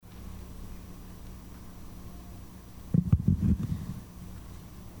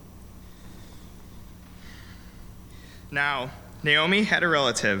Now, Naomi had a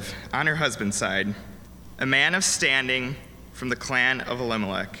relative on her husband's side, a man of standing from the clan of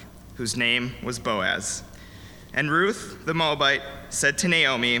Elimelech, whose name was Boaz. And Ruth the Moabite said to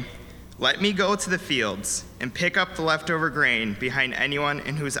Naomi, "Let me go to the fields and pick up the leftover grain behind anyone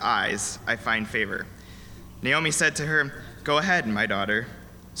in whose eyes I find favor." Naomi said to her, "Go ahead, my daughter."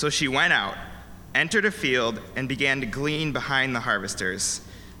 So she went out, entered a field, and began to glean behind the harvesters.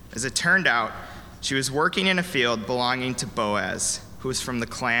 As it turned out, she was working in a field belonging to Boaz, who was from the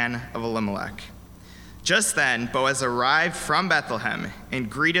clan of Elimelech. Just then, Boaz arrived from Bethlehem and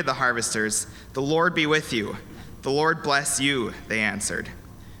greeted the harvesters. "The Lord be with you." "The Lord bless you," they answered.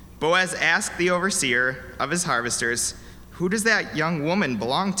 Boaz asked the overseer of his harvesters, "Who does that young woman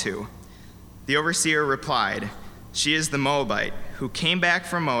belong to?" The overseer replied, "She is the Moabite who came back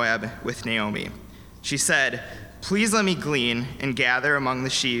from Moab with Naomi." She said, "Please let me glean and gather among the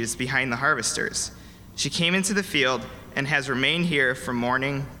sheaves behind the harvesters." She came into the field and has remained here from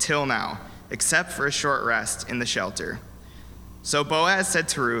morning till now, except for a short rest in the shelter. So Boaz said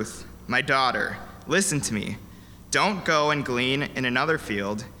to Ruth, "My daughter, listen to me. Don't go and glean in another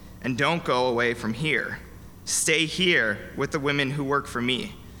field, and don't go away from here. Stay here with the women who work for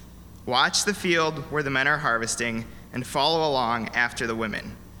me. Watch the field where the men are harvesting, and follow along after the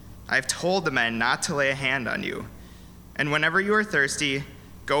women. I have told the men not to lay a hand on you. And whenever you are thirsty,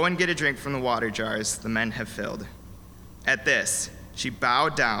 go and get a drink from the water jars the men have filled." At this, she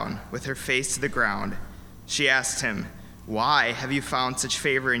bowed down with her face to the ground. She asked him, "Why have you found such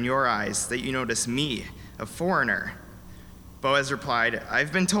favor in your eyes that you notice me, a foreigner?" Boaz replied,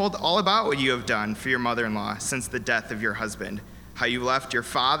 "I've been told all about what you have done for your mother-in-law since the death of your husband, how you left your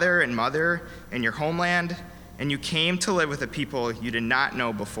father and mother and your homeland, and you came to live with a people you did not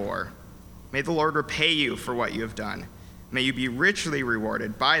know before. May the Lord repay you for what you have done. May you be richly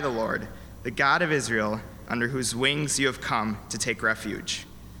rewarded by the Lord, the God of Israel, under whose wings you have come to take refuge.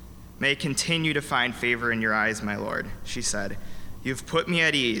 May it continue to find favor in your eyes, my Lord," she said. "You have put me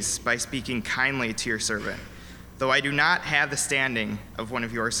at ease by speaking kindly to your servant, though I do not have the standing of one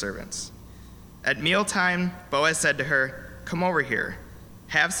of your servants." At mealtime, Boaz said to her, "Come over here,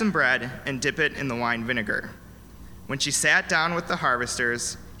 have some bread and dip it in the wine vinegar." When she sat down with the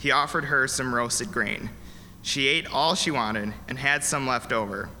harvesters, he offered her some roasted grain. She ate all she wanted and had some left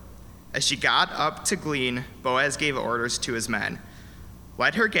over. As she got up to glean, Boaz gave orders to his men.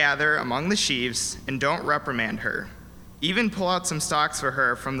 "Let her gather among the sheaves and don't reprimand her. Even pull out some stalks for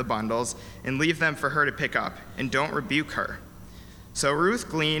her from the bundles and leave them for her to pick up, and don't rebuke her." So Ruth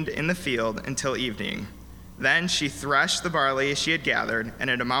gleaned in the field until evening. Then she threshed the barley she had gathered, and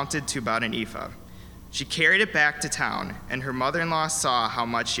it amounted to about an ephah. She carried it back to town, and her mother-in-law saw how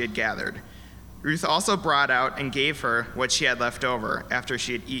much she had gathered. Ruth also brought out and gave her what she had left over after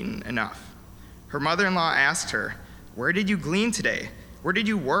she had eaten enough. Her mother-in-law asked her, "Where did you glean today? Where did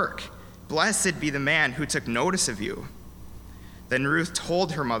you work? Blessed be the man who took notice of you." Then Ruth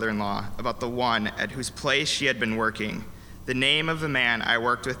told her mother-in-law about the one at whose place she had been working. "The name of the man I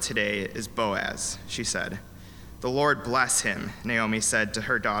worked with today is Boaz," she said. "The Lord bless him," Naomi said to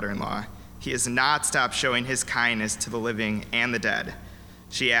her daughter-in-law. "He has not stopped showing his kindness to the living and the dead."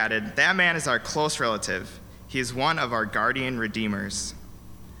 She added, "That man is our close relative. He is one of our guardian redeemers."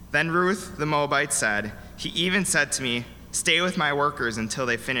 Then Ruth the Moabite said, "He even said to me, 'Stay with my workers until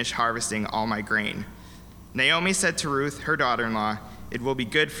they finish harvesting all my grain.'" Naomi said to Ruth, her daughter-in-law, "It will be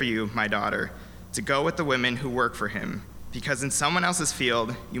good for you, my daughter, to go with the women who work for him, because in someone else's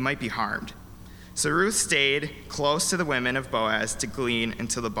field you might be harmed." So Ruth stayed close to the women of Boaz to glean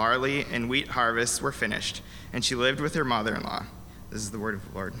until the barley and wheat harvests were finished, and she lived with her mother-in-law. This is the word of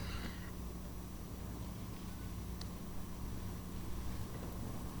the Lord.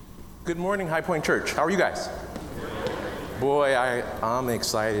 Good morning, High Point Church. How are you guys? Boy, I'm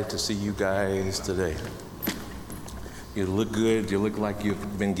excited to see you guys today. You look good. You look like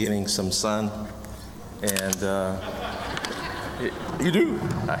you've been getting some sun. And you do.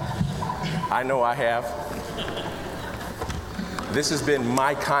 I know I have. This has been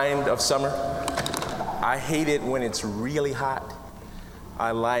my kind of summer. I hate it when it's really hot.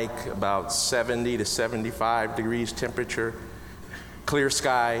 I like about 70 to 75 degrees temperature, clear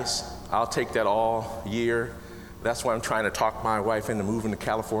skies. I'll take that all year. That's why I'm trying to talk my wife into moving to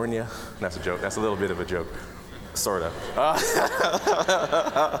California. That's a joke. That's a little bit of a joke, sort of.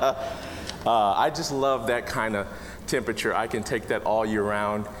 I just love that kind of temperature. I can take that all year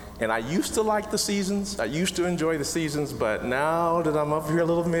round. And I used to like the seasons. I used to enjoy the seasons, but now that I'm up here a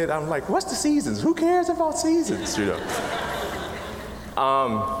little bit, I'm like, what's the seasons? Who cares about seasons? You know.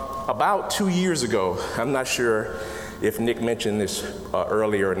 About 2 years ago, I'm not sure if Nick mentioned this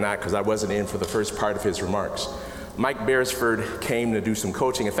earlier or not, because I wasn't in for the first part of his remarks. Mike Beresford came to do some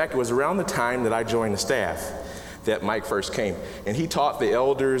coaching. In fact, it was around the time that I joined the staff that Mike first came. And he taught the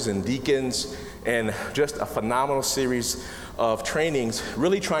elders and deacons and just a phenomenal series of trainings,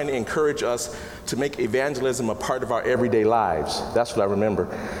 really trying to encourage us to make evangelism a part of our everyday lives. That's what I remember.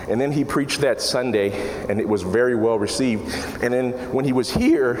 And then he preached that Sunday, and it was very well received. And then when he was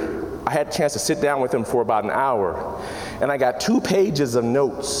here, I had a chance to sit down with him for about an hour. And I got 2 pages of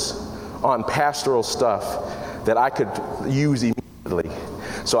notes on pastoral stuff that I could use immediately.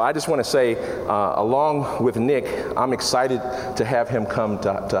 So I just want to say, along with Nick, I'm excited to have him come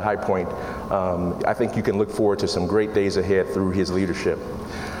to High Point. I think you can look forward to some great days ahead through his leadership.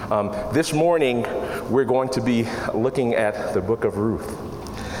 This morning, we're going to be looking at the book of Ruth.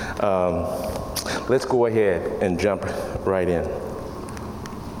 Let's go ahead and jump right in.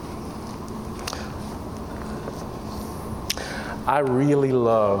 I really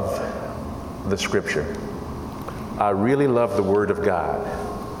love the scripture. I really love the Word of God,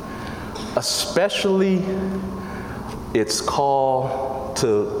 especially its call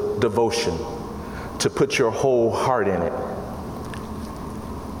to devotion, to put your whole heart in it.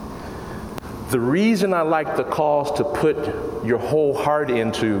 The reason I like the calls to put your whole heart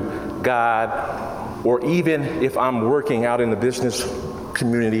into God, or even if I'm working out in the business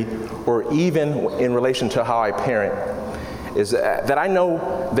community, or even in relation to how I parent, is that I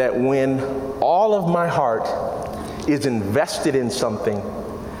know that when all of my heart is invested in something,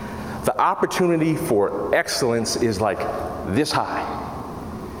 the opportunity for excellence is like this high.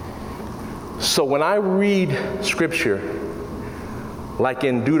 So when I read scripture, like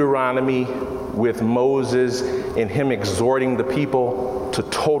in Deuteronomy with Moses and him exhorting the people to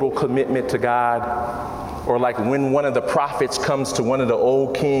total commitment to God, or like when one of the prophets comes to one of the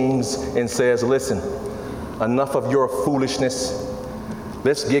old kings and says, listen, enough of your foolishness,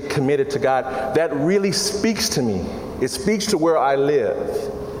 let's get committed to God. That really speaks to me. It speaks to where I live.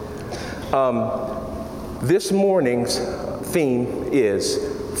 This morning's theme is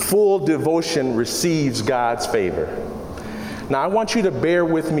full devotion receives God's favor. Now I want you to bear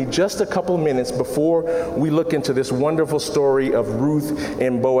with me just a couple minutes before we look into this wonderful story of Ruth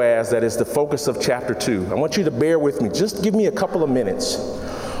and Boaz that is the focus of chapter 2. I want you to bear with me. Just give me a couple of minutes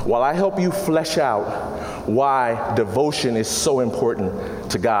while I help you flesh out why devotion is so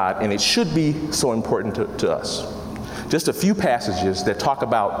important to God, and it should be so important to us. Just a few passages that talk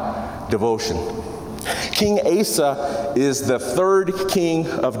about devotion. King Asa is the 3rd king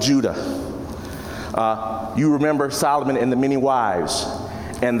of Judah. You remember Solomon and the many wives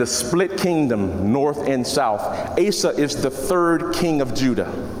and the split kingdom, north and south. Asa is the 3rd king of Judah.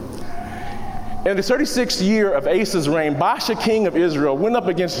 In the 36th year of Asa's reign, Baasha, king of Israel, went up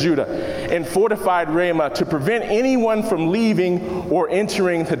against Judah and fortified Ramah to prevent anyone from leaving or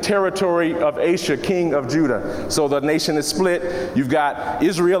entering the territory of Asa, king of Judah. So the nation is split. You've got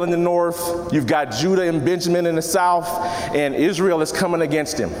Israel in the north, you've got Judah and Benjamin in the south, and Israel is coming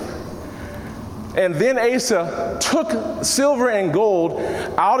against him. And then Asa took silver and gold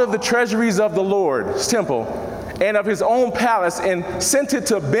out of the treasuries of the Lord's temple and of his own palace, and sent it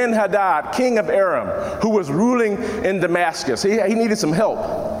to Ben-Hadad, king of Aram, who was ruling in Damascus. He needed some help.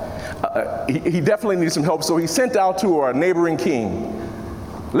 He definitely needed some help, so he sent out to a neighboring king.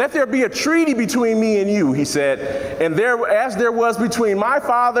 Let there be a treaty between me and you, he said, and as there was between my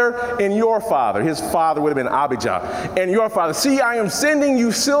father and your father. His father would have been Abijah. And your father. See, I am sending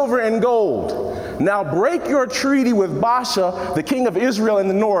you silver and gold. Now break your treaty with Baasha, the king of Israel in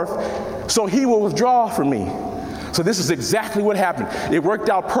the north, so he will withdraw from me. So this is exactly what happened. It worked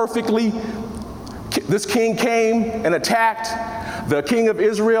out perfectly. This king came and attacked. The king of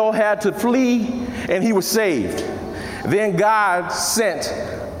Israel had to flee, and he was saved. Then God sent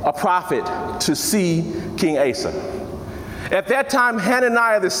a prophet to see King Asa. At that time,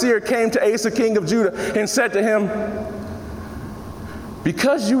 Hananiah the seer came to Asa, king of Judah, and said to him,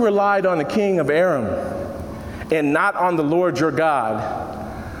 because you relied on the king of Aram and not on the Lord your God,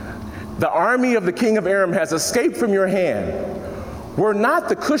 the army of the king of Aram has escaped from your hand. Were not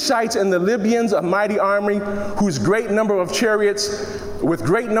the Cushites and the Libyans a mighty army with great number of chariots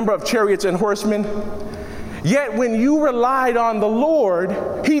and horsemen? Yet when you relied on the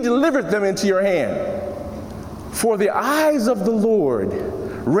Lord, he delivered them into your hand. For the eyes of the Lord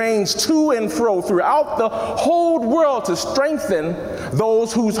range to and fro throughout the whole world to strengthen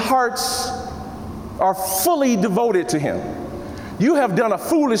those whose hearts are fully devoted to him. You have done a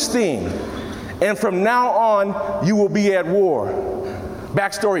foolish thing, and from now on you will be at war.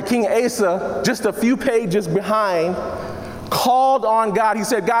 Backstory, King Asa, just a few pages behind, called on God. He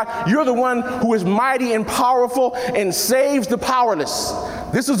said, God, you're the one who is mighty and powerful and saves the powerless.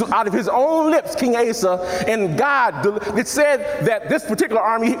 This is out of his own lips, King Asa, and God, it said that this particular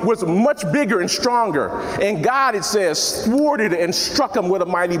army was much bigger and stronger. And God, it says, thwarted and struck him with a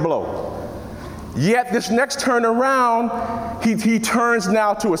mighty blow. Yet this next turn around, he turns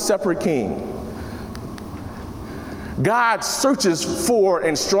now to a separate king. God searches for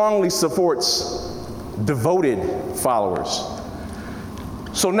and strongly supports devoted followers.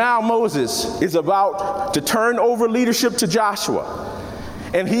 So now Moses is about to turn over leadership to Joshua.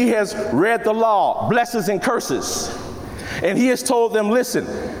 And he has read the law, blessings and curses. And he has told them, listen,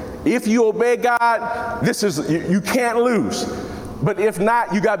 if you obey God, you can't lose. But if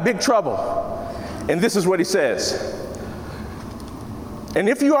not, you got big trouble. And this is what he says. And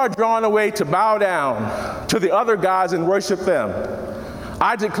if you are drawn away to bow down to the other gods and worship them,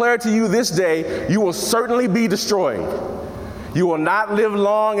 I declare to you this day, you will certainly be destroyed. You will not live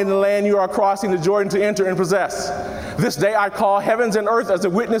long in the land you are crossing the Jordan to enter and possess. This day I call heavens and earth as a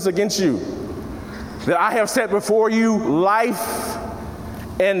witness against you, that I have set before you life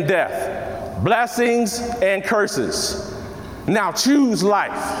and death, blessings and curses. Now choose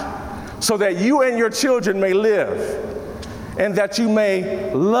life, so that you and your children may live, and that you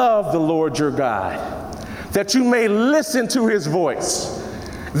may love the Lord your God, that you may listen to his voice,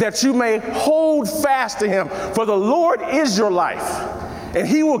 that you may hold fast to him, for the Lord is your life, and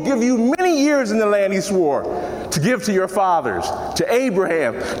he will give you many years in the land he swore to give to your fathers, to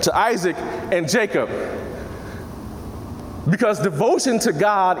Abraham, to Isaac, and Jacob. Because devotion to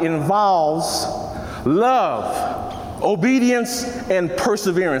God involves love, obedience, and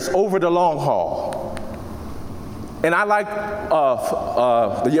perseverance over the long haul. And I like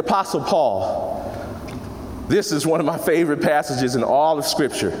the Apostle Paul. This is one of my favorite passages in all of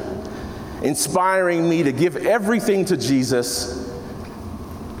Scripture, inspiring me to give everything to Jesus,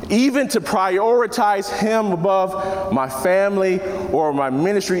 even to prioritize him above my family or my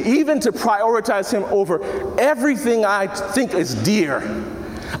ministry, even to prioritize him over everything I think is dear.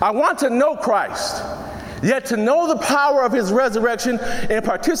 I want to know Christ, yet to know the power of his resurrection and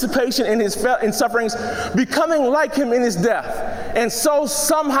participation in his sufferings, becoming like him in his death, and so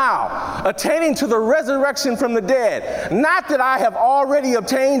somehow attaining to the resurrection from the dead. Not that I have already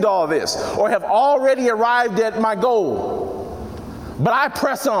obtained all this or have already arrived at my goal, but I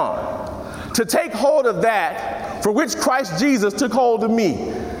press on to take hold of that for which Christ Jesus took hold of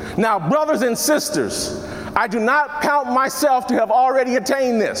me. Now, brothers and sisters, I do not count myself to have already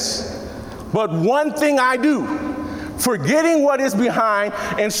attained this. But one thing I do, forgetting what is behind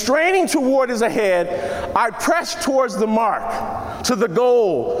and straining toward what is ahead, I press towards the mark, to the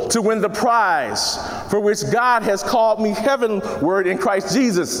goal, to win the prize for which God has called me heavenward in Christ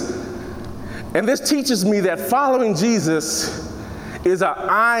Jesus. And this teaches me that following Jesus is a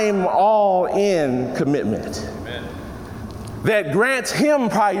I'm all in commitment. Amen. That grants him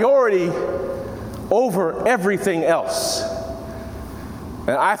priority over everything else.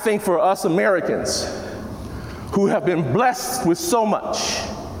 And I think for us Americans who have been blessed with so much,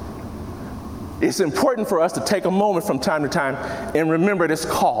 it's important for us to take a moment from time to time and remember this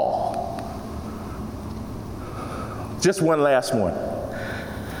call. Just one last one.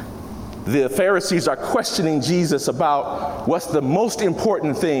 The Pharisees are questioning Jesus about what's the most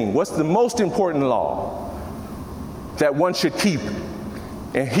important thing, what's the most important law that one should keep.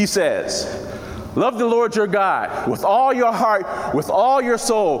 And he says, love the Lord your God with all your heart, with all your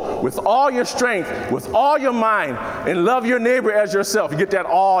soul, with all your strength, with all your mind, and love your neighbor as yourself. You get that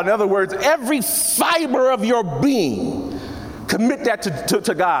all? In other words, every fiber of your being, commit that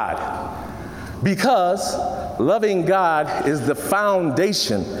to God. Because loving God is the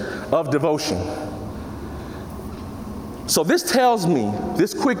foundation of devotion. So this tells me,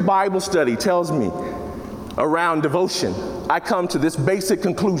 this quick Bible study tells me around devotion, I come to this basic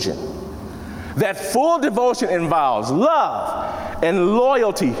conclusion. That full devotion involves love and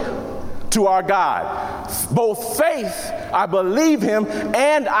loyalty to our God. Both faith, I believe him,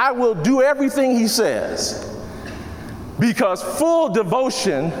 and I will do everything he says. Because full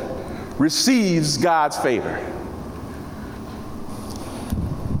devotion receives God's favor.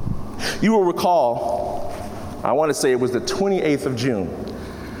 You will recall, I want to say it was the 28th of June,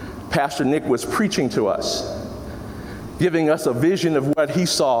 Pastor Nick was preaching to us, giving us a vision of what he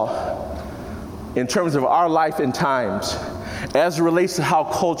saw in terms of our life and times as it relates to how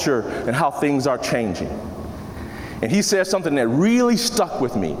culture and how things are changing. And he said something that really stuck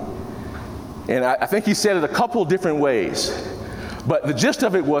with me. And I think he said it a couple different ways. But the gist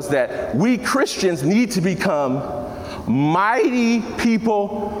of it was that we Christians need to become mighty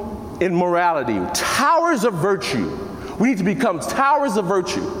people in morality, towers of virtue. We need to become towers of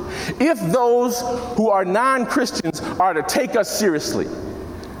virtue if those who are non-Christians are to take us seriously.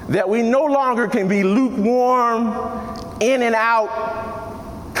 that we no longer can be lukewarm, in and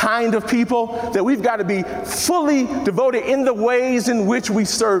out kind of people, that we've got to be fully devoted in the ways in which we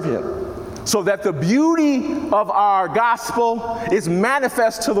serve him, so that the beauty of our gospel is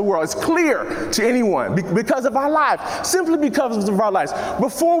manifest to the world. It's clear to anyone because of our lives, simply because of our lives,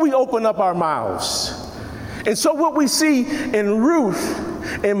 before we open up our mouths. And so what we see in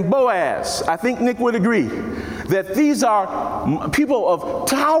Ruth and Boaz, I think Nick would agree, that these are people of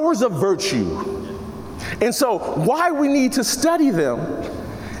towers of virtue. And so why we need to study them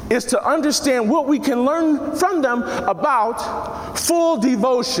is to understand what we can learn from them about full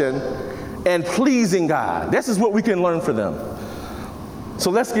devotion and pleasing God. This is what we can learn from them.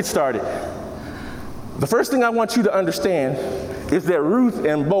 So let's get started. The first thing I want you to understand is that Ruth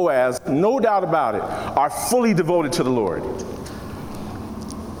and Boaz, no doubt about it, are fully devoted to the Lord.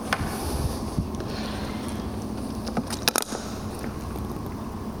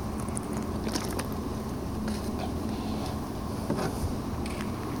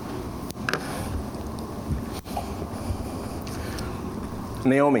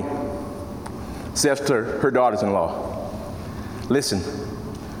 Naomi says to her daughters-in-law, listen,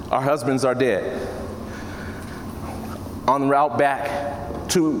 our husbands are dead. On the route back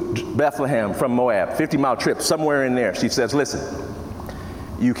to Bethlehem from Moab, 50-mile trip, somewhere in there, she says, listen,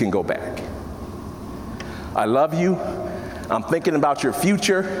 you can go back. I love you. I'm thinking about your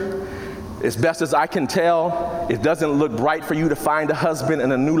future. As best as I can tell, it doesn't look bright for you to find a husband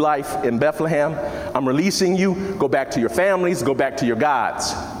and a new life in Bethlehem. I'm releasing you. Go back to your families. Go back to your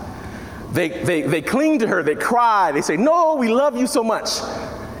gods. They cling to her. They cry. They say, no, we love you so much.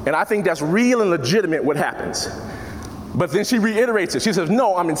 And I think that's real and legitimate what happens. But then she reiterates it. She says,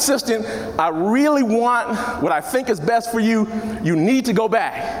 no, I'm insistent. I really want what I think is best for you. You need to go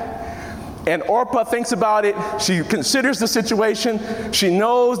back. And Orpah thinks about it. She considers the situation. She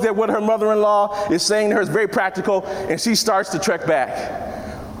knows that what her mother-in-law is saying to her is very practical, and she starts to trek back.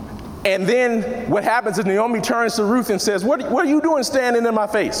 And then what happens is Naomi turns to Ruth and says, what are you doing standing in my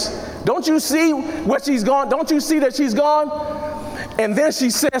face? Don't you see what she's gone? Don't you see that she's gone? And then she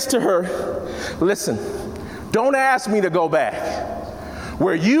says to her, listen, don't ask me to go back.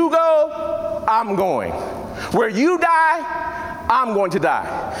 Where you go, I'm going. Where you die, I'm going to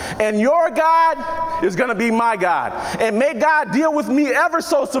die. And your God is going to be my God. And may God deal with me ever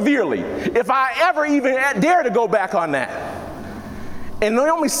so severely if I ever even dare to go back on that. And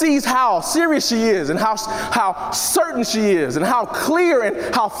Naomi sees how serious she is and how certain she is and how clear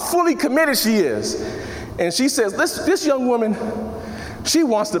and how fully committed she is. And she says, this young woman, she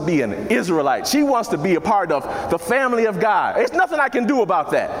wants to be an Israelite. She wants to be a part of the family of God. There's nothing I can do about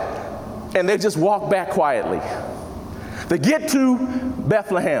that. And they just walk back quietly. They get to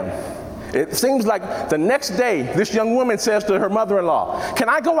Bethlehem. It seems like the next day, this young woman says to her mother-in-law, can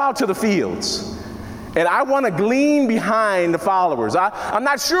I go out to the fields? And I want to glean behind the followers. I'm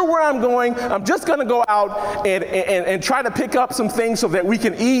not sure where I'm going. I'm just going to go out and try to pick up some things so that we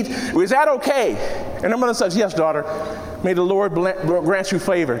can eat. Is that okay? And her mother says, yes, daughter. May the Lord grant you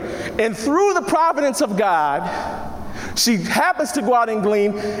favor. And through the providence of God, she happens to go out and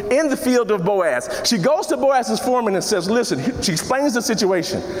glean in the field of Boaz. She goes to Boaz's foreman and says, listen, she explains the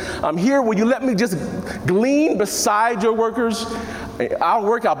situation. I'm here. Will you let me just glean beside your workers? I'll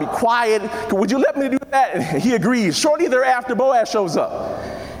work. I'll be quiet. Would you let me do that? And he agrees. Shortly thereafter, Boaz shows up.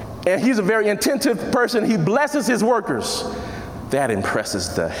 And he's a very attentive person. He blesses his workers. That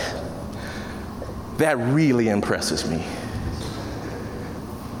really impresses me.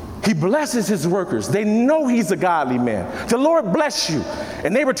 He blesses his workers. They know he's a godly man. The Lord bless you.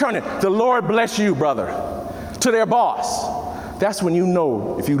 And they return it, the Lord bless you, brother, to their boss. That's when you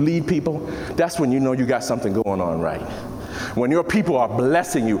know, if you lead people, that's when you know you got something going on right. When your people are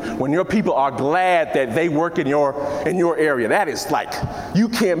blessing you, when your people are glad that they work in your area, that is like, you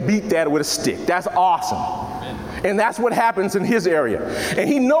can't beat that with a stick. That's awesome. And that's what happens in his area. And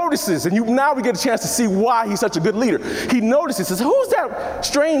he notices, and now we get a chance to see why he's such a good leader. He notices, says, who's that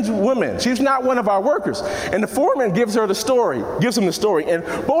strange woman? She's not one of our workers. And the foreman gives him the story. And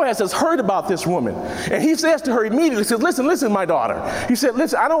Boaz has heard about this woman. And he says to her immediately, says, listen, my daughter. He said,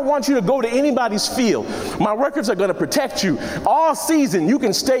 listen, I don't want you to go to anybody's field. My workers are going to protect you. All season, you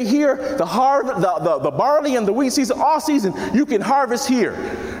can stay here. The barley and the wheat season, all season, you can harvest here.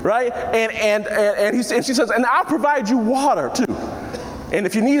 Right? And she says, and I'll provide you water too. And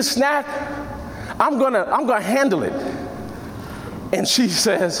if you need a snack, I'm gonna handle it. And she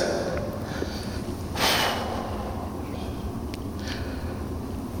says,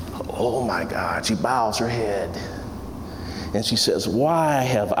 oh my God, she bows her head. And she says, why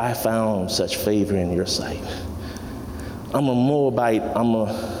have I found such favor in your sight? I'm a Moabite, I'm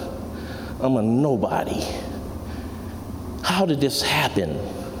a I'm a nobody. How did this happen?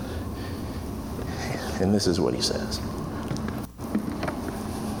 And this is what he says.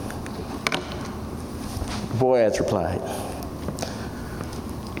 Boaz replied,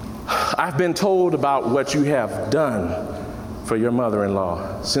 I've been told about what you have done for your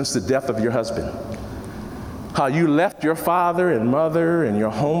mother-in-law since the death of your husband. How you left your father and mother and your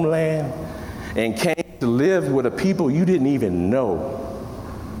homeland and came to live with a people you didn't even know.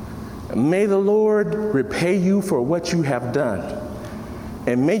 May the Lord repay you for what you have done,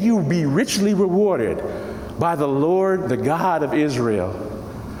 and may you be richly rewarded by the Lord, the God of Israel,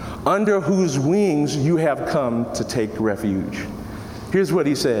 under whose wings you have come to take refuge. Here's what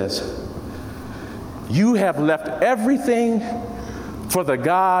he says. You have left everything for the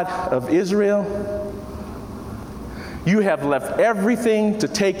God of Israel. You have left everything to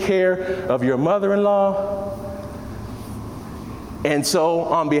take care of your mother-in-law. And so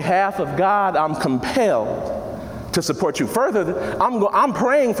on behalf of God, I'm compelled to support you. Further, I'm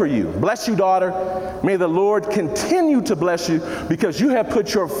praying for you. Bless you, daughter. May the Lord continue to bless you because you have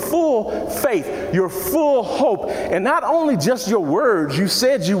put your full faith, your full hope, and not only just your words, you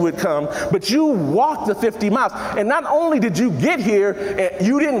said you would come, but you walked the 50 miles. And not only did you get here, and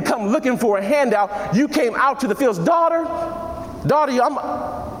you didn't come looking for a handout, you came out to the fields. Daughter,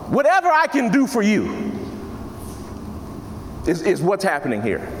 whatever I can do for you is what's happening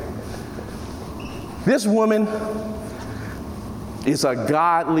here. This woman is a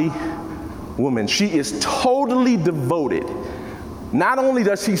godly woman. She is totally devoted. Not only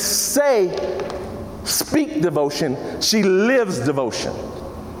does she speak devotion, she lives devotion.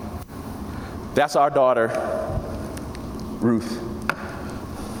 That's our daughter, Ruth.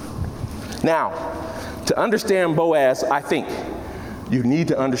 Now, to understand Boaz, I think you need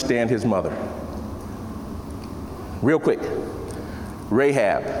to understand his mother. Real quick,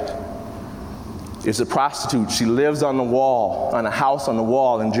 Rahab is a prostitute. She lives on a house on the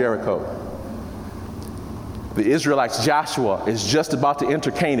wall in Jericho. The Israelites, Joshua, is just about to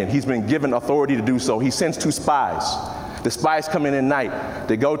enter Canaan. He's been given authority to do so. He sends 2 spies. The spies come in at night.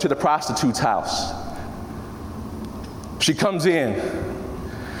 They go to the prostitute's house. She comes in.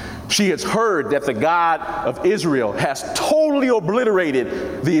 She has heard that the God of Israel has totally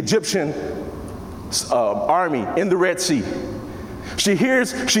obliterated the Egyptian army in the Red Sea.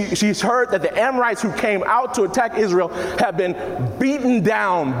 She's heard that the Amorites who came out to attack Israel have been beaten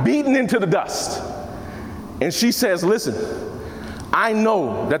down, beaten into the dust. And she says, listen, I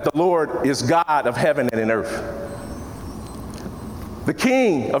know that the Lord is God of heaven and in earth. The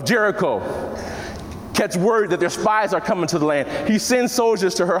king of Jericho gets word that their spies are coming to the land. He sends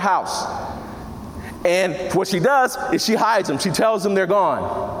soldiers to her house. And what she does is she hides them. She tells them they're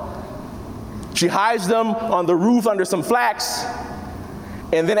gone. She hides them on the roof under some flax.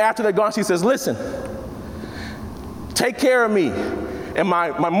 And then after they're gone, she says, listen, take care of me and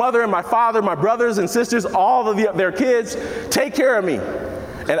my mother and my father, my brothers and sisters, all of their kids, take care of me.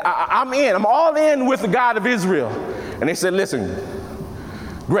 And I'm all in with the God of Israel. And they said, listen,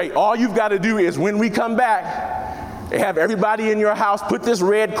 great. All you've got to do is when we come back, have everybody in your house put this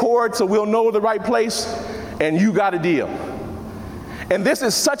red cord so we'll know the right place, and you got a deal. And this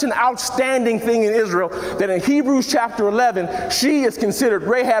is such an outstanding thing in Israel that in Hebrews chapter 11,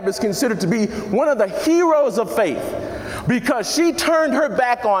 Rahab is considered to be one of the heroes of faith because she turned her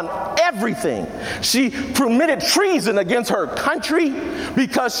back on everything. She permitted treason against her country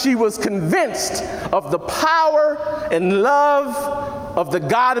because she was convinced of the power and love of the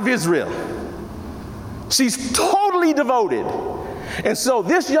God of Israel. She's totally devoted. And so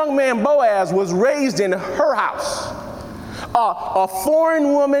this young man, Boaz, was raised in her house. A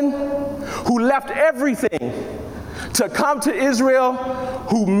foreign woman who left everything to come to Israel,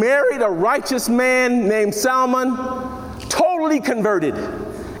 who married a righteous man named Salmon, totally converted.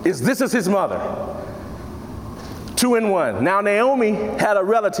 This is his mother. 2 in 1. Now Naomi had a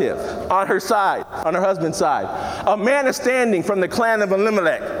relative on her side, on her husband's side, a man of standing from the clan of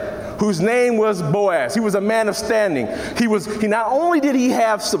Elimelech, whose name was Boaz. He was a man of standing. He not only did he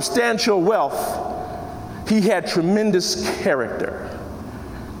have substantial wealth, he had tremendous character.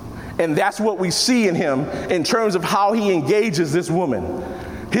 And that's what we see in him in terms of how he engages this woman.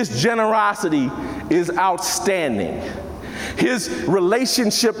 His generosity is outstanding. His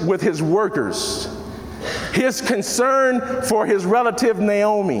relationship with his workers, his concern for his relative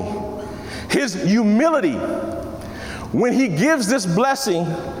Naomi, his humility. When he gives this blessing,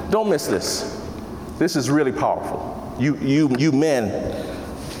 don't miss this. This is really powerful. You men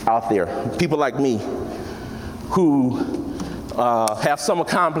out there, people like me, who have some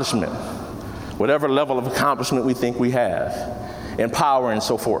accomplishment, whatever level of accomplishment we think we have, and power and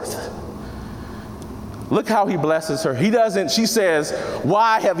so forth. Look how he blesses her. She says,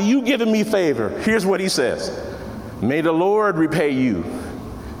 why have you given me favor? Here's what he says. May the Lord repay you.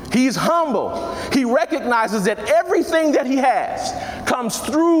 He's humble. He recognizes that everything that he has comes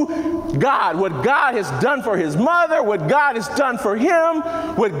through God. What God has done for his mother, what God has done for him,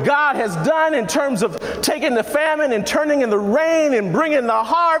 what God has done in terms of taking the famine and turning in the rain and bringing the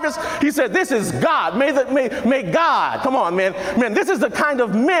harvest. He said, this is God. May God, come on, man. Man, this is the kind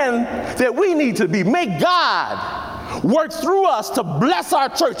of men that we need to be. May God work through us to bless our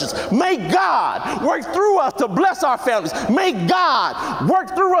churches. May God work through us to bless our families. May God work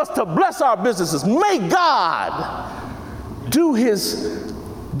through us to bless our businesses. May God do his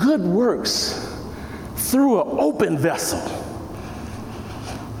good works through an open vessel.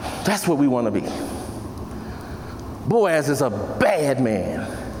 That's what we want to be. Boaz is a bad man.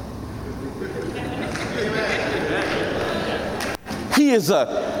 He is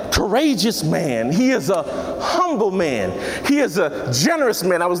a courageous man. He is a humble man. He is a generous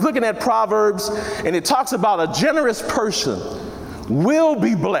man. I was looking at Proverbs, and it talks about a generous person will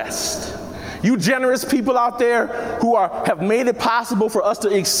be blessed. You generous people out there who have made it possible for us to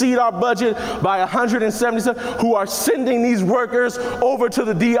exceed our budget by 177, who are sending these workers over to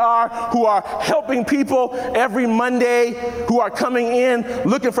the DR, who are helping people every Monday, who are coming in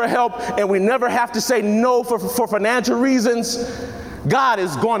looking for help, and we never have to say no for financial reasons. God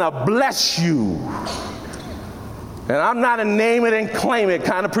is going to bless you. And I'm not a name it and claim it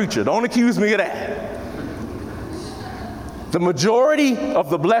kind of preacher. Don't accuse me of that. The majority of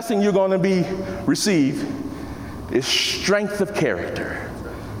the blessing you're going to receive is strength of character.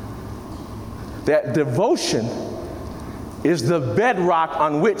 That devotion is the bedrock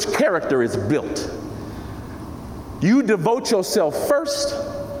on which character is built. You devote yourself first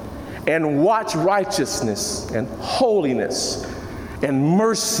and watch righteousness and holiness and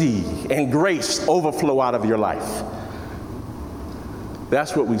mercy and grace overflow out of your life.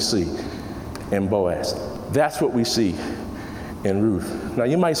 That's what we see in Boaz. That's what we see in Ruth. Now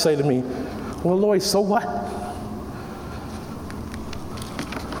you might say to me, well, Lloyd, so what?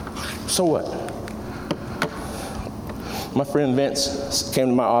 So what? My friend Vince came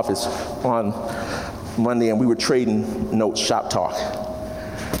to my office on Monday and we were trading notes, shop talk.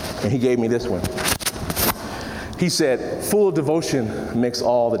 And he gave me this one. He said, full devotion makes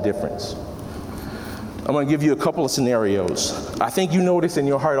all the difference. I'm going to give you a couple of scenarios. I think you know this in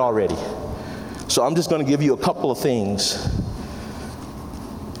your heart already. So I'm just going to give you a couple of things.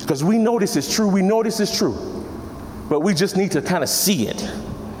 Because we know this is true. We know this is true. But we just need to kind of see it.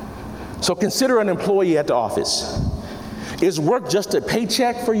 So consider an employee at the office. Is work just a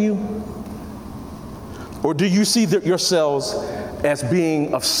paycheck for you? Or do you see yourselves as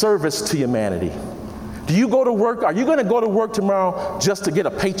being of service to humanity? Do you go to work? Are you going to go to work tomorrow just to get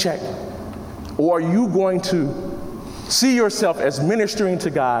a paycheck? Or are you going to see yourself as ministering to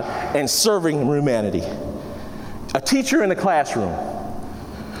God and serving humanity? A teacher in the classroom.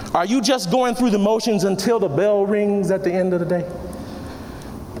 Are you just going through the motions until the bell rings at the end of the day?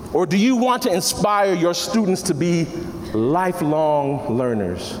 Or do you want to inspire your students to be lifelong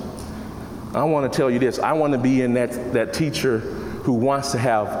learners? I want to tell you this. I want to be in that teacher who wants to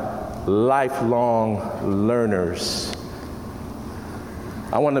have lifelong learners.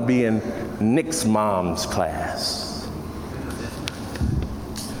 I want to be in Nick's mom's class.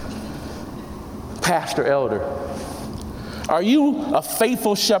 Pastor elder, are you a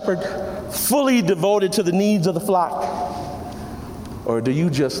faithful shepherd, fully devoted to the needs of the flock? Or do you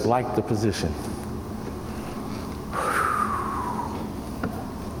just like the position?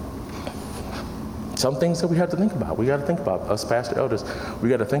 Some things that we have to think about. We got to think about us pastor elders. We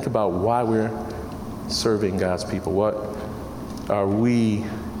got to think about why we're serving God's people. What are we,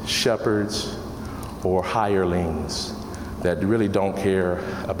 shepherds or hirelings that really don't care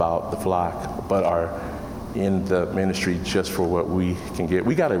about the flock but are in the ministry just for what we can get?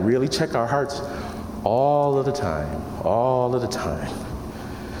 We got to really check our hearts all of the time.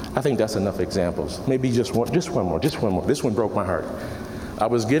 I think that's enough examples. Maybe just one more. This one broke my heart. I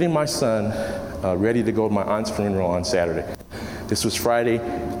was getting my son ready to go to my aunt's funeral on Saturday. This was Friday.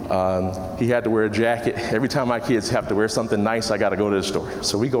 He had to wear a jacket. Every time my kids have to wear something nice, I got to go to the store.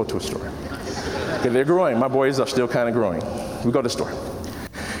 So we go to a store. They're growing. My boys are still kind of growing. We go to the store.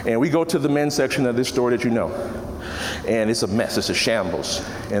 And we go to the men's section of this store that you know. And it's a mess. It's a shambles.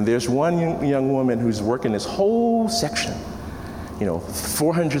 And there's one young woman who's working this whole section,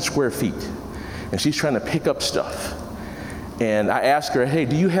 400 square feet. And she's trying to pick up stuff. And I asked her, hey,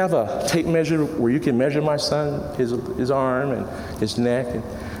 do you have a tape measure where you can measure my son, his arm and his neck? And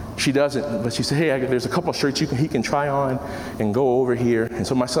She doesn't, but she said, hey, there's a couple of shirts he can try on and go over here. And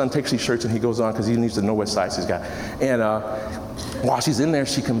so my son takes these shirts and he goes on because he needs to know what size he's got. And while she's in there,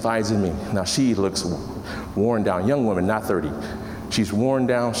 she confides in me. Now she looks worn down, young woman, not 30. She's worn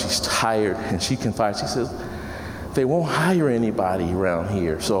down, she's tired, and she confides. She says, they won't hire anybody around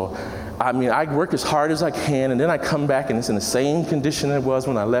here. So, I mean, I work as hard as I can, and then I come back and it's in the same condition it was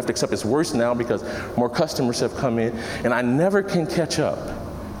when I left, except it's worse now because more customers have come in, and I never can catch up.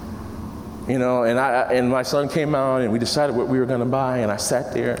 You know, and my son came out and we decided what we were going to buy, and I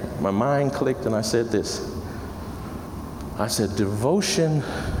sat there, my mind clicked, and I said this. I said, devotion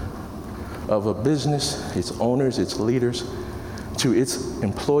of a business, its owners, its leaders, to its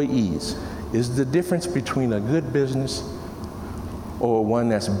employees is the difference between a good business or one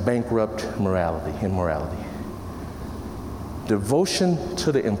that's bankrupt immorality. Devotion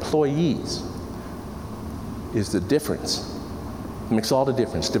to the employees is the difference. Makes all the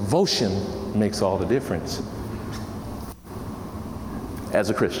difference. Devotion makes all the difference as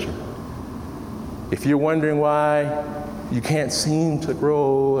a Christian. If you're wondering why you can't seem to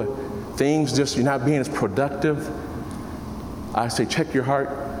grow, you're not being as productive, I say check your heart,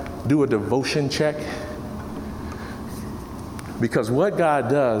 do a devotion check. Because what God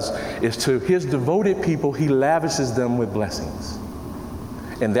does is to his devoted people, he lavishes them with blessings.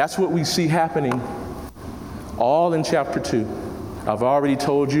 And that's what we see happening all in chapter 2. I've already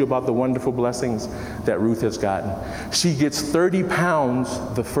told you about the wonderful blessings that Ruth has gotten. She gets 30 pounds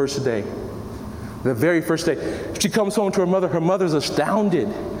the first day. The very first day. She comes home to her mother. Her mother's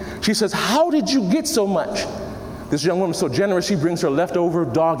astounded. She says, how did you get so much? This young woman's so generous, she brings her leftover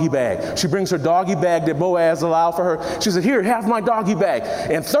doggy bag. She brings her doggy bag that Boaz allowed for her. She said, here, have my doggy bag.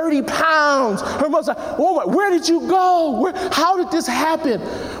 And 30 pounds. Her mother's like, oh my, where did you go? How did this happen?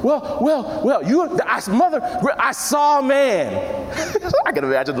 Well, mother, I saw a man. I can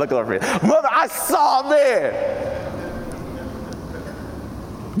imagine looking over here. Mother, I saw a man.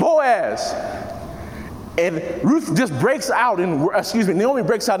 Boaz. And Ruth just Naomi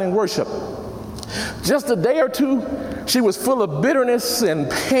breaks out in worship. Just a day or two, she was full of bitterness and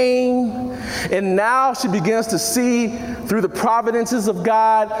pain, and now she begins to see through the providences of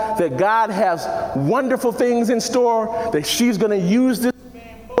God that God has wonderful things in store, that she's going to use this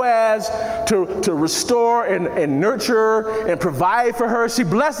man Boaz to restore and nurture and provide for her. She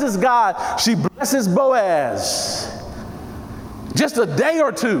blesses God. She blesses Boaz. Just a day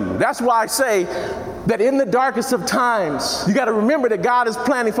or two. That's why I say that in the darkest of times, you got to remember that God is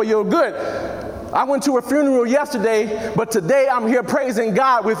planning for your good. I went to a funeral yesterday, but today I'm here praising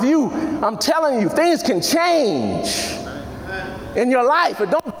God with you. I'm telling you, things can change in your life.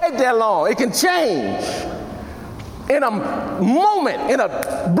 It don't take that long. It can change. In a moment, in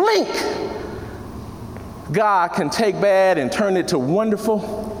a blink, God can take bad and turn it to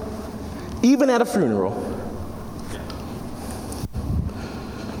wonderful, even at a funeral.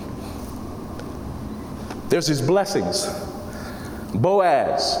 There's these blessings.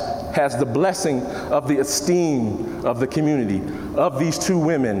 Boaz has the blessing of the esteem of the community, of these two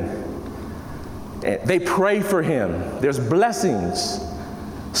women. They pray for him. There's blessings,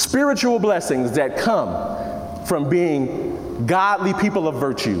 spiritual blessings that come from being godly people of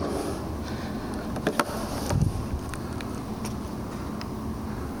virtue.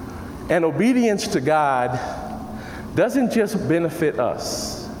 And obedience to God doesn't just benefit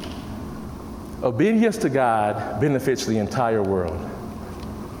us. Obedience to God benefits the entire world.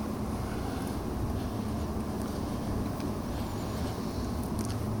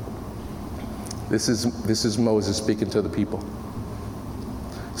 This is Moses speaking to the people.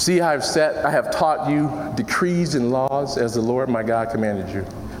 See, I have taught you decrees and laws as the Lord my God commanded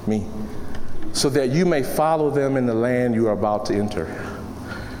me, so that you may follow them in the land you are about to enter.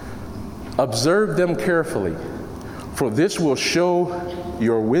 Observe them carefully, for this will show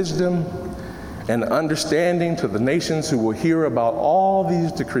your wisdom and understanding to the nations who will hear about all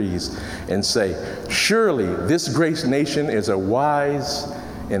these decrees and say, surely this great nation is a wise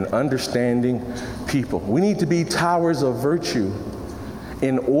and understanding people. We need to be towers of virtue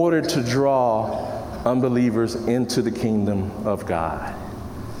in order to draw unbelievers into the kingdom of God.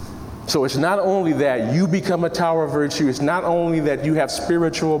 So it's not only that you become a tower of virtue, it's not only that you have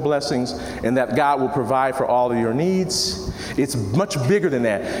spiritual blessings and that God will provide for all of your needs. It's much bigger than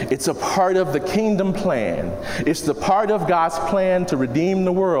that. It's a part of the kingdom plan. It's the part of God's plan to redeem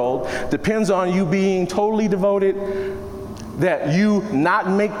the world. Depends on you being totally devoted, that you not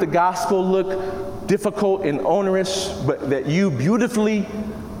make the gospel look difficult and onerous, but that you beautifully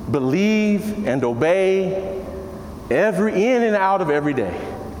believe and obey in and out of every day.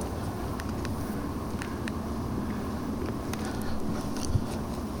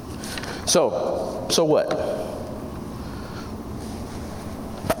 So what?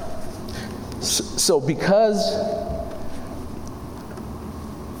 So because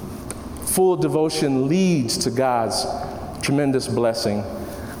full devotion leads to God's tremendous blessing,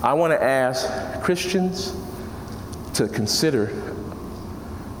 I want to ask Christians to consider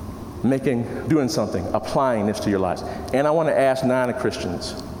doing something, applying this to your lives. And I want to ask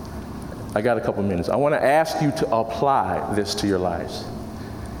non-Christians, I got a couple minutes, I want to ask you to apply this to your lives.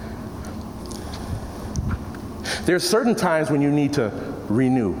 There's certain times when you need to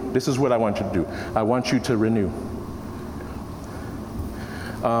renew. This is what I want you to do. I want you to renew.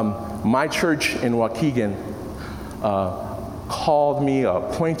 My church in Waukegan called me,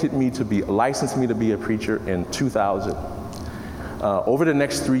 appointed me to be, licensed me to be a preacher in 2000. Over the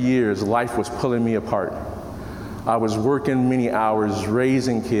next 3 years, life was pulling me apart. I was working many hours,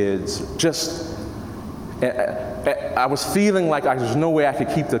 raising kids, I was feeling like there's no way I could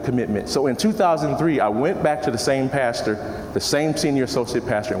keep the commitment. So in 2003, I went back to the same pastor, the same senior associate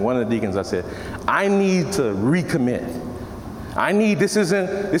pastor, and one of the deacons. I said, I need to recommit. This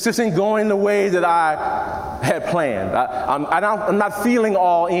isn't going the way that I had planned. I'm not feeling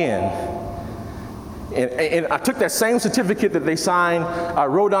all in. And I took that same certificate that they signed. I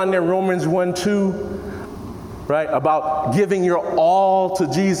wrote on there Romans 1:2, right, about giving your all to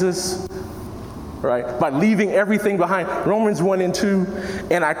Jesus, right, by leaving everything behind. Romans 1 and 2.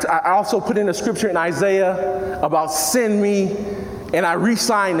 And I also put in a scripture in Isaiah about send me, and I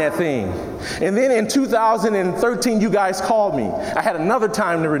re-signed that thing. And then in 2013, you guys called me. I had another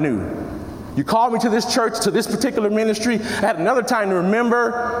time to renew. You called me to this church, to this particular ministry. I had another time to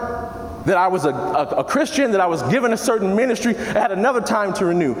remember that I was a Christian, that I was given a certain ministry. I had another time to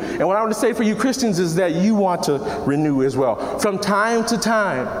renew. And what I want to say for you Christians is that you want to renew as well. From time to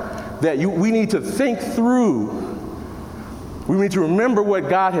time, we need to think through. We need to remember what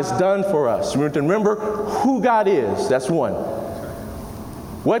God has done for us. We need to remember who God is. That's one.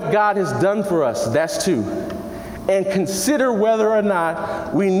 What God has done for us. That's two. And consider whether or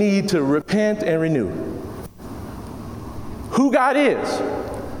not we need to repent and renew. Who God is,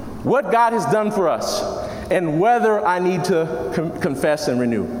 what God has done for us, and whether I need to confess and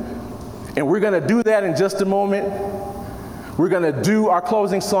renew. And we're going to do that in just a moment. We're going to do our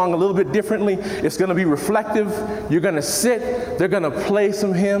closing song a little bit differently. It's going to be reflective. You're going to sit. They're going to play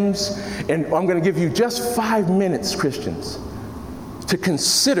some hymns. And I'm going to give you just 5 minutes, Christians, to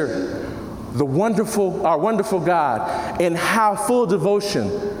consider our wonderful God and how full devotion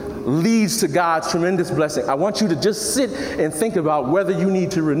leads to God's tremendous blessing. I want you to just sit and think about whether you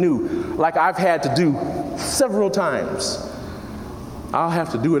need to renew, like I've had to do several times. I'll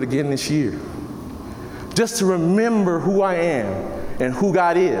have to do it again this year. Just to remember who I am and who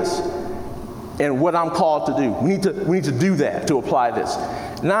God is and what I'm called to do. We need to do that, to apply this.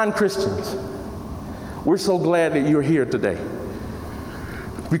 Non-Christians, we're so glad that you're here today,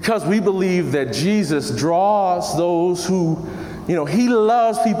 because we believe that Jesus draws those who, he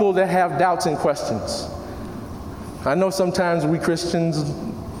loves people that have doubts and questions. I know sometimes we Christians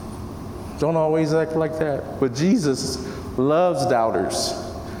don't always act like that, but Jesus loves doubters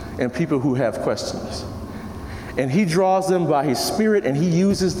and people who have questions. And he draws them by his Spirit, and he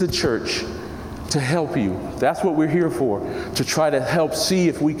uses the church to help you. That's what we're here for, to try to help see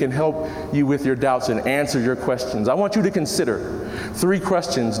if we can help you with your doubts and answer your questions. I want you to consider 3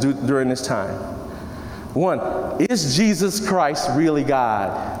 questions during this time. 1, is Jesus Christ really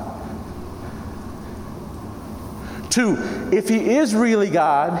God? 2, if he is really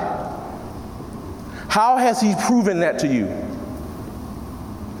God, how has he proven that to you?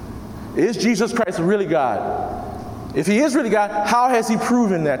 Is Jesus Christ really God? If he is really God, how has he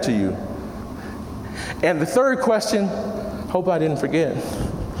proven that to you? And the third question, hope I didn't forget.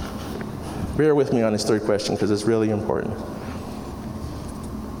 Bear with me on this third question because it's really important.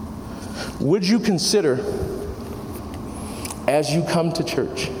 Would you consider, as you come to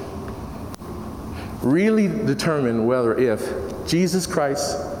church, really determine whether if Jesus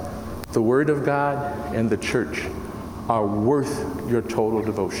Christ, the Word of God, and the church are worth your total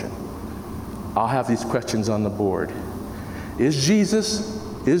devotion? I'll have these questions on the board. Is Jesus,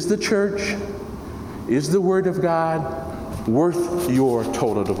 is the church, is the Word of God worth your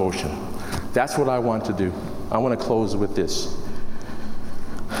total devotion? That's what I want to do. I want to close with this.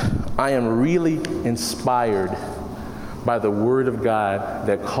 I am really inspired by the Word of God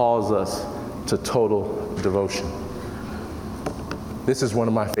that calls us to total devotion. This is one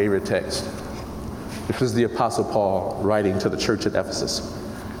of my favorite texts. This is the Apostle Paul writing to the church at Ephesus.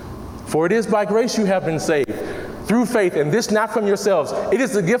 For it is by grace you have been saved, through faith, and this not from yourselves. It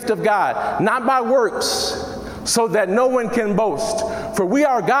is the gift of God, not by works, so that no one can boast. For we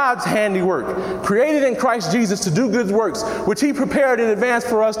are God's handiwork, created in Christ Jesus to do good works, which he prepared in advance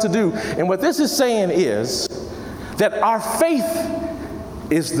for us to do. And what this is saying is that our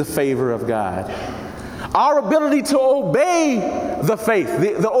faith is the favor of God. Our ability to obey the faith,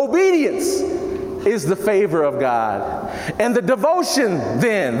 the obedience, is the favor of God. And the devotion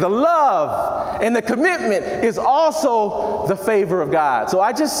then, the love and the commitment is also the favor of God. So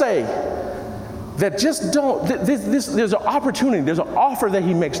I just say that just don't, there's an opportunity, there's an offer that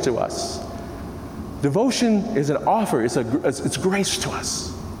he makes to us. Devotion is an offer, it's grace to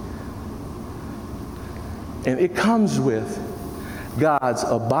us. And it comes with God's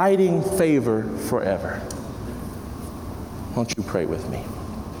abiding favor forever. Won't you pray with me?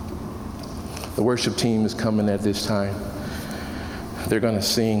 The worship team is coming at this time. They're going to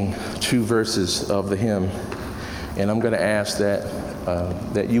sing 2 verses of the hymn, and I'm going to ask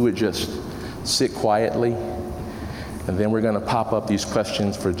that you would just sit quietly, and then we're going to pop up these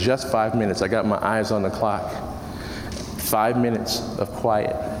questions for just 5 minutes. I got my eyes on the clock. 5 minutes of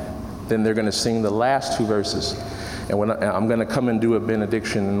quiet. Then they're going to sing the last 2 verses, and I'm going to come and do a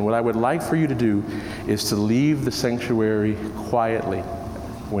benediction. And what I would like for you to do is to leave the sanctuary quietly.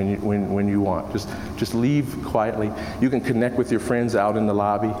 When you want. Just leave quietly. You can connect with your friends out in the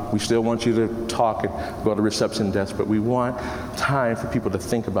lobby. We still want you to talk and go to the reception desk, but we want time for people to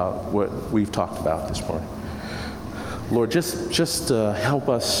think about what we've talked about this morning. Lord, just help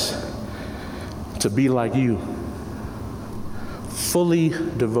us to be like you. Fully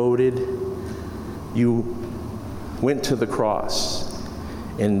devoted, you went to the cross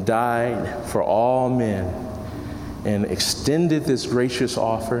and died for all men, and extended this gracious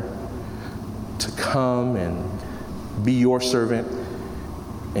offer to come and be your servant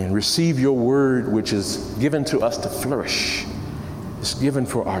and receive your word, which is given to us to flourish. It's given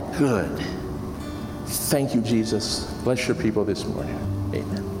for our good. Thank you, Jesus. Bless your people this morning.